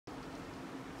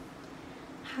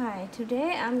Hi,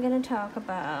 today I'm going to talk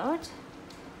about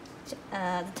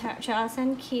the Charles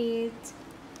 & Keith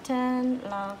Turn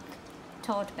Lock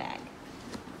Tote Bag.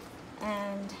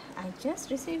 And I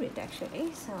just received it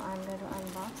actually, so I'm going to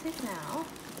unbox it now.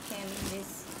 It came in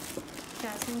this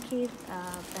Charles & Keith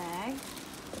bag,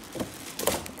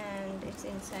 and it's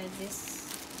inside this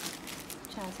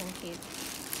Charles &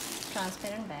 Keith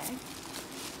transparent bag.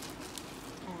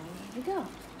 And here we go.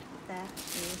 That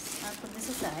is, I'll put this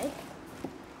aside.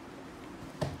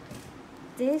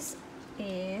 This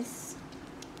is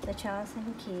the Charles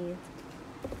 & Keith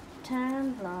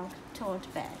Turn Lock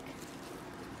Tote Bag.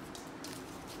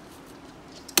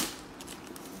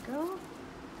 There you go.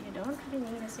 You don't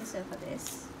really need a scissor for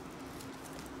this.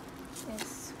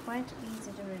 It's quite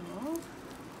easy to remove.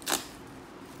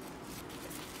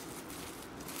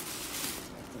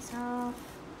 Take this off.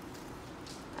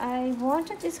 I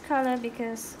wanted this color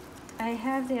because I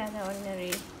have the other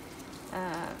ordinary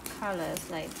colors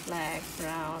like black,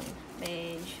 brown,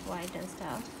 beige, white and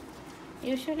stuff.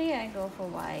 Usually I go for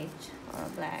white or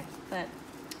black, but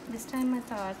this time I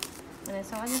thought, when I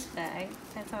saw this bag,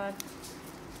 I thought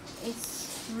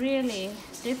it's really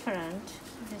different.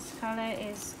 This color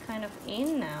is kind of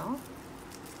in now,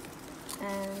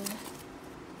 and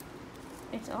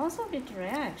it's also a bit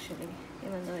rare actually.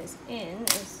 Even though it's in,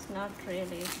 it's not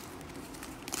really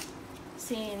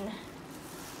seen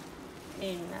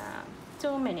in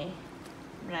so many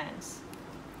brands.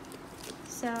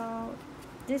 So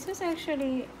this is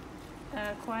actually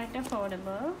quite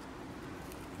affordable,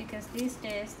 because these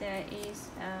days there is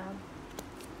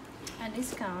a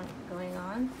discount going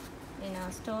on in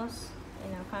our stores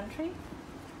in our country.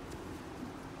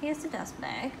 Here's the dust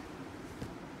bag.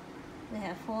 They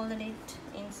have folded it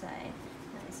inside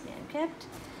nicely and kept.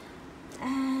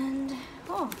 And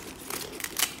oh,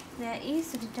 there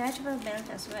is a detachable belt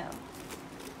as well.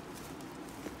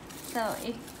 So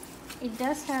it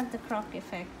does have the crock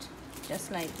effect, just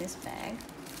like this bag,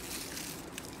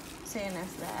 same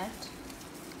as that.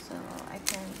 So I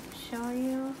can show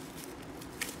you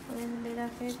a little bit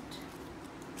of it.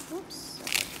 Oops,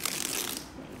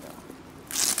 there you go.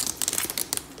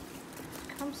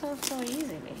 It comes off so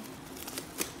easily.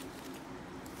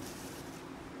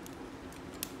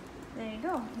 There you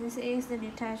go. This is the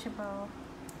detachable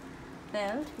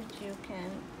belt, which you can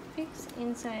fix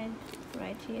inside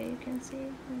right here. You can see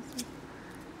there's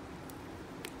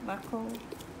a buckle.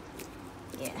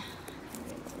 Yeah,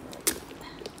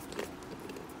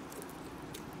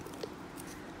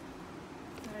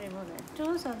 remove that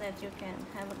too, so that you can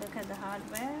have a look at the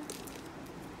hardware.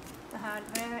 The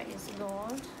hardware is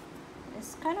gold.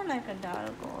 It's kind of like a dull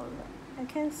gold. I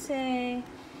can say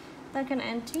like an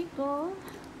antique gold.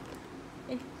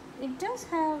 It does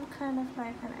have kind of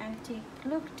like an antique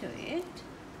look to it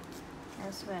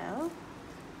as well.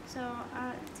 So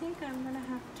I think I'm gonna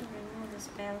have to remove this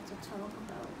belt to talk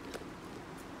about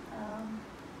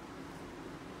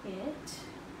it.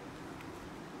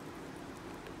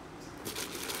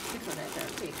 Before that,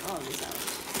 I'll take all this out.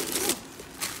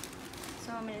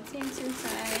 So many things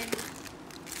inside.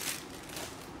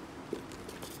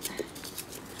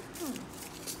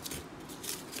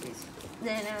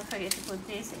 Then I'll forget to put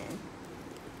this in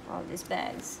all these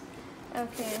bags.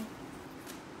 Okay,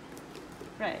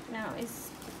 right now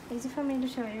it's easy for me to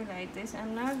show you like this.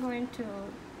 I'm not going to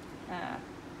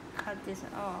cut this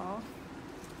off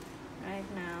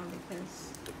right now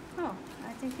because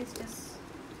I think it's just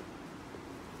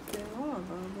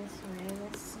removable this way.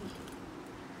 Let's see.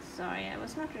 Sorry, I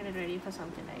was not really ready for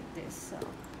something like this, so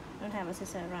I don't have a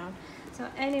scissor around. So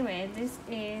anyway, this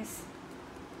is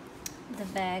the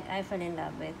bag I fell in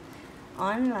love with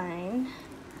online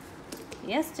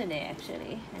yesterday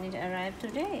actually, and it arrived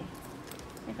today.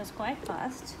 It was quite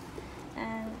fast,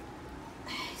 and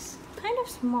it's kind of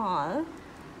small,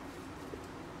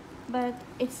 but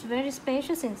it's very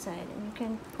spacious inside, and you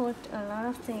can put a lot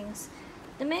of things.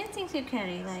 The main things you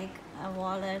carry, like a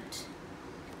wallet,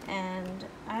 and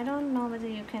I don't know whether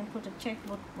you can put a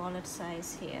checkbook wallet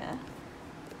size here,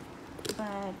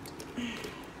 but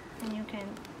and you can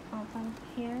open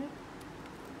here.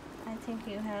 I think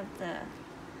you have the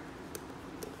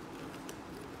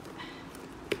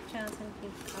Charles &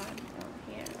 Keith card over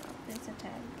here. There's a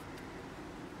tag.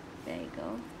 There you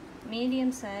go.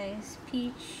 Medium size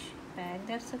peach bag.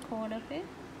 That's the code of it.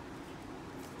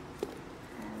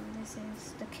 And this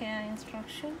is the care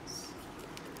instructions.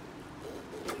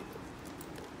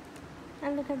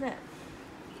 And look at that.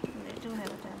 They do have a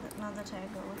tag, another tag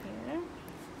over here.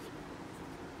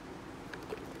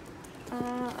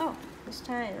 Oh, the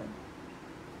style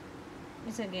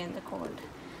is again the code.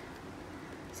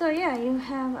 So yeah, you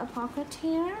have a pocket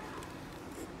here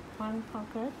one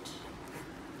pocket.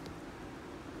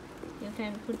 You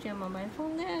can put your mobile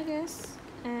phone there, I guess,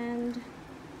 and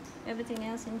everything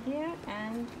else in here,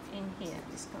 and in here,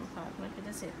 this compartment with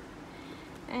a zip.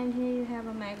 And here you have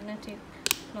a magnetic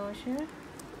closure,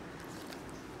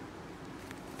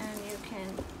 and you can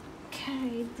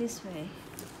carry it this way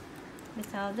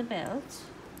without the belt.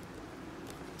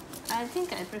 I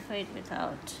think I prefer it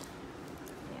without.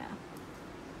 Yeah.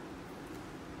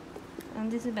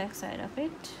 And this is the back side of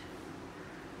it.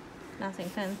 Nothing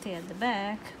fancy at the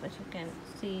back, but you can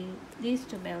see these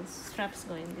two belt straps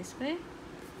going this way,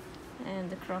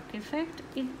 and the croc effect.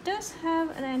 It does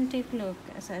have an antique look,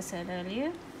 as I said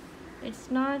earlier. It's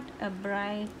not a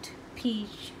bright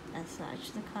peach as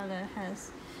such. The color has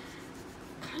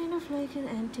kind of like an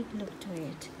antique look to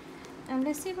it. And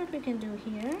let's see what we can do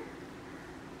here.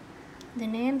 The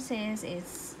name says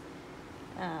it's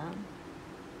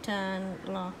turn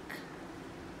lock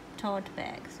tote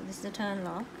bag. So this is the turn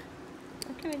lock.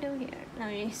 What can we do here? No,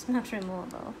 it's not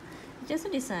removable. It's just a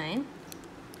design.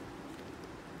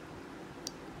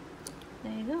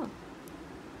 There you go.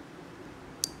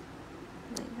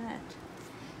 Like that.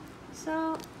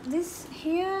 So this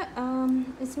here,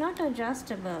 it's not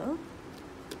adjustable.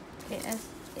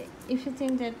 If you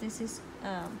think that this is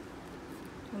a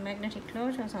magnetic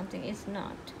closure or something, it's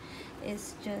not.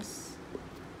 It's just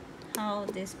how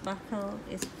this buckle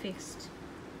is fixed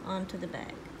onto the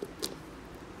bag.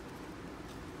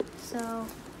 So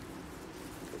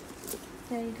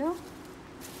there you go.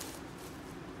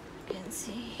 You can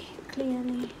see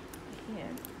clearly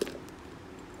here.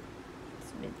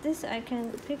 So with this I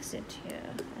can fix it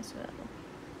here as well.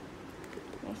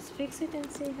 Let's fix it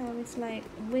and see how it's like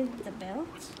with the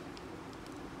belt.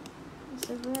 It's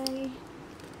a very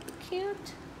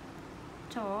cute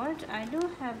tote. I do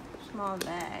have small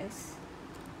bags.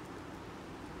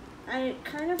 I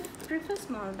kind of prefer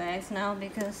small bags now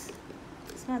because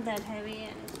it's not that heavy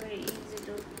and it's very easy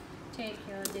to take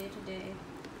your day-to-day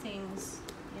things,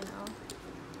 you know.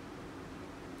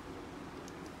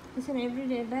 It's an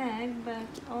everyday bag,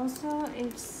 but also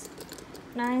it's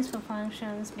nice for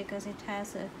functions because it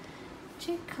has a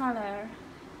chic color,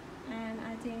 and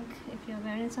I think if you're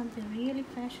wearing something really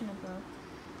fashionable,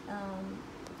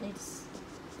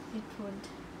 it would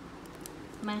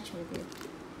match with it.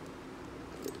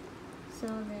 So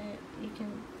there you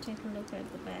can take a look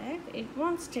at the bag. It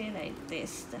won't stay like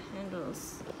this, the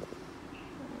handles.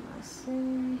 I must say,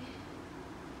 no,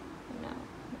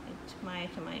 it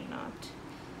might or might not.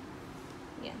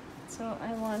 Yeah, so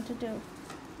I wanted to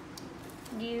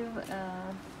give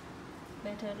a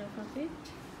better look of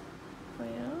it for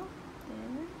you.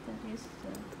 There, that is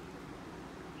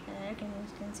the bag, and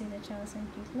you can see the Charles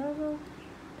 & Keith logo.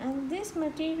 And this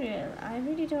material, I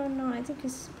really don't know, I think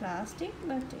it's plastic,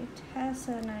 but it has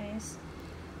a nice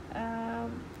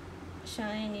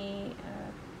shiny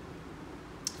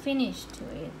finish to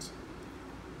it,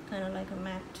 kind of like a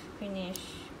matte finish,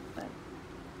 but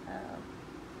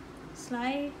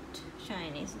slight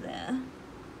shine is there.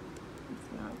 It's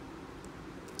not,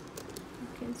 you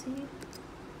can see it.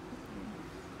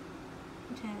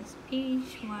 It has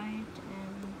peach, white,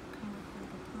 and kind of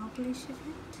like a purplish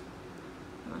effect.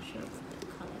 I'm not sure about the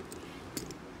color.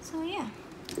 So yeah,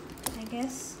 I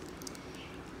guess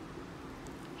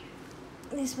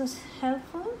this was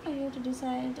helpful for you to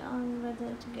decide on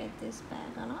whether to get this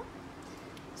bag or not.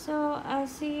 So I'll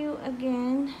see you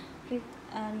again with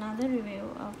another review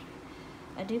of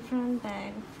a different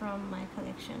bag from my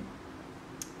collection.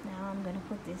 Now I'm gonna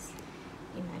put this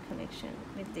in my collection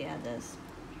with the others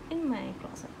in my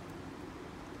closet.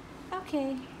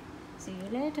 Okay, see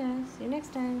you later. See you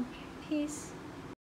next time. Peace.